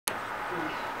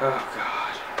Oh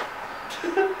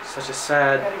God. Such a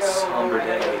sad, somber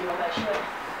day.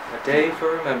 A day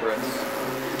for remembrance.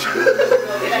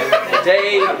 A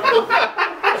day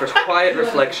for quiet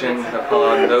reflection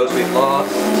upon those we've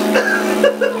lost.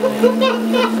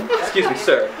 Excuse me,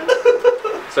 sir.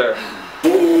 Sir.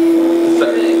 Sir.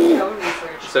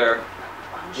 Sir.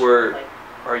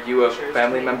 Are you a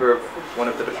family member of one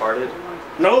of the departed?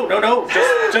 No.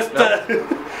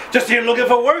 Just here looking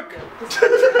for work.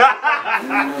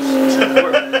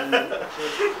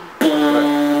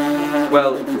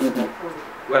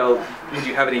 Well, would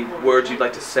you have any words you'd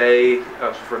like to say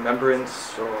of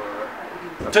remembrance or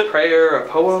a prayer, a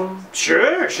poem?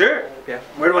 Sure. Yeah.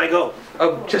 Where do I go?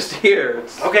 Oh, just here.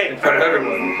 It's okay. In front of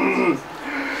everyone.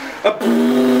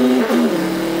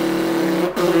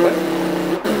 What?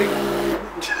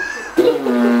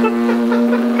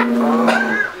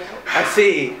 I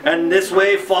see. And this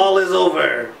way fall is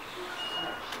over.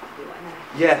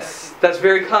 Yes, that's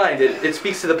very kind. It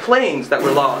speaks to the planes that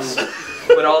were lost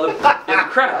when all the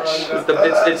crash.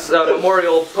 It's a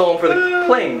memorial poem for the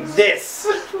planes. This.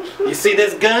 You see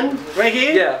this gun right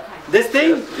here? Yeah. This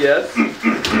thing? Yes.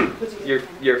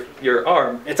 Your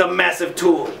arm. It's a massive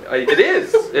tool. It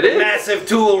is. It is. Massive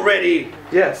tool ready.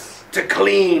 Yes. To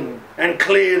clean and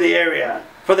clear the area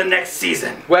for the next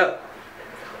season. Well.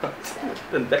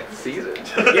 The next season?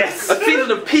 Yes. A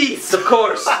season of peace, of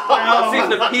course. No. A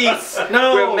season of peace.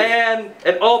 No. Where man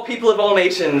and all people of all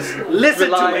nations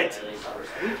listen rely. to it.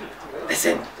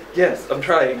 Listen. Yes, I'm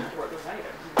trying.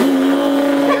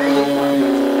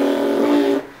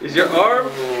 Is your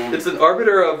arm? It's an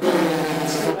arbiter of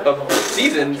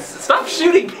seasons. Stop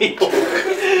shooting people.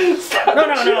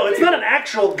 No. It's not an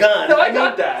actual gun. No, I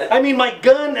got that. I mean my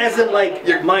gun as in like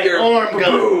my arm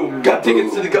gun. Boom. Got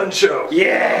tickets to the gun show.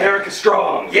 Yeah. America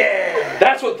strong. Yeah.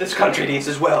 That's what this country needs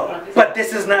as well. But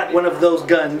this is not one of those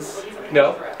guns.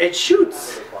 No. It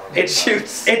shoots. It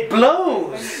shoots. It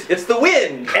blows. It's the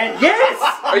wind. And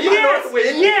yes. Are you the north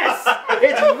wind? Yes.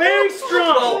 It's very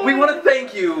strong. Well, we want to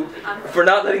thank you for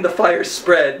not letting the fire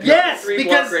spread. Yes,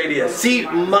 because radius. See,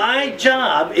 my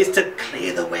job is to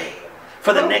clear the way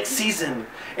for the next season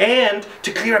and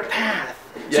to clear a path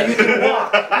so you can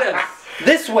walk. Yes.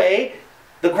 This way,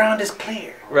 the ground is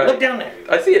clear. Right. Look down there.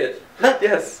 I see it. Look.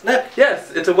 Yes. Look.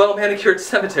 Yes, it's a well-manicured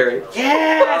cemetery.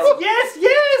 Yes.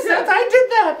 I did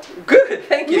that. Good,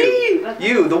 thank you. Me.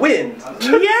 You, the wind.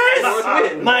 Yes. North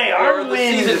wind. My arm the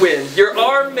wins. Season wind. Your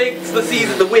arm makes the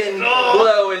season, the wind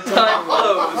blow and time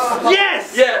flows.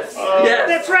 Yes. Yes. Yes.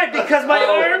 That's right, because my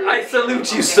arm. I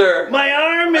salute you, sir. My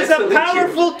arm is a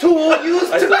powerful tool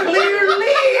used to clear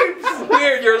leaves.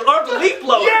 Weird, your arm's a leaf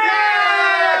blower.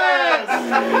 Yes.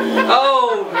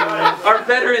 Oh, our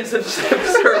veterans have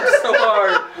served so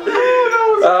hard.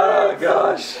 Oh,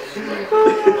 gosh.